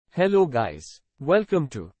Hello guys. Welcome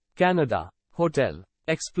to Canada Hotel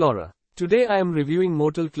Explorer. Today I am reviewing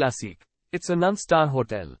Motel Classique. It's a non-star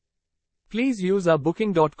hotel. Please use our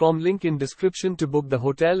booking.com link in description to book the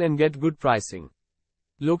hotel and get good pricing.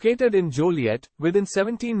 Located in Joliette, within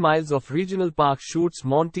 17 miles of Regional Park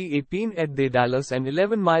Chutes-Monte-a-Peine at Dalles and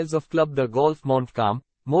 11 miles of Club de Golf Montcalm,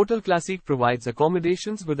 Motel Classique provides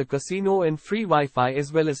accommodations with a casino and free Wi-Fi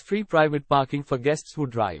as well as free private parking for guests who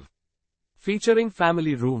drive. Featuring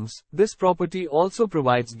family rooms, this property also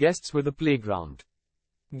provides guests with a playground.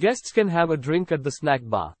 Guests can have a drink at the snack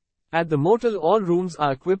bar. At the motel, all rooms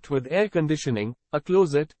are equipped with air conditioning, a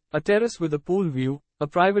closet, a terrace with a pool view, a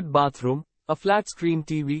private bathroom, a flat-screen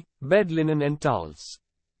TV, bed linen and towels.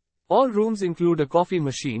 All rooms include a coffee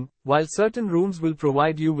machine, while certain rooms will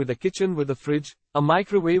provide you with a kitchen with a fridge, a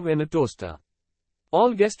microwave and a toaster.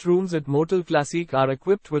 All guest rooms at Motel Classique are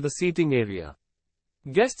equipped with a seating area.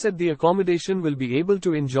 Guests at the accommodation will be able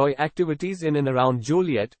to enjoy activities in and around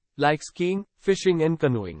Joliette, like skiing, fishing and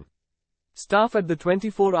canoeing. Staff at the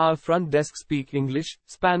 24-hour front desk speak English,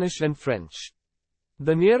 Spanish and French.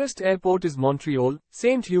 The nearest airport is Montreal,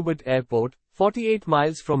 St. Hubert Airport, 48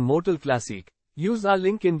 miles from Motel Classique. Use our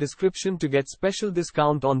link in description to get special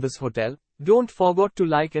discount on this hotel. Don't forget to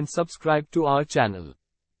like and subscribe to our channel.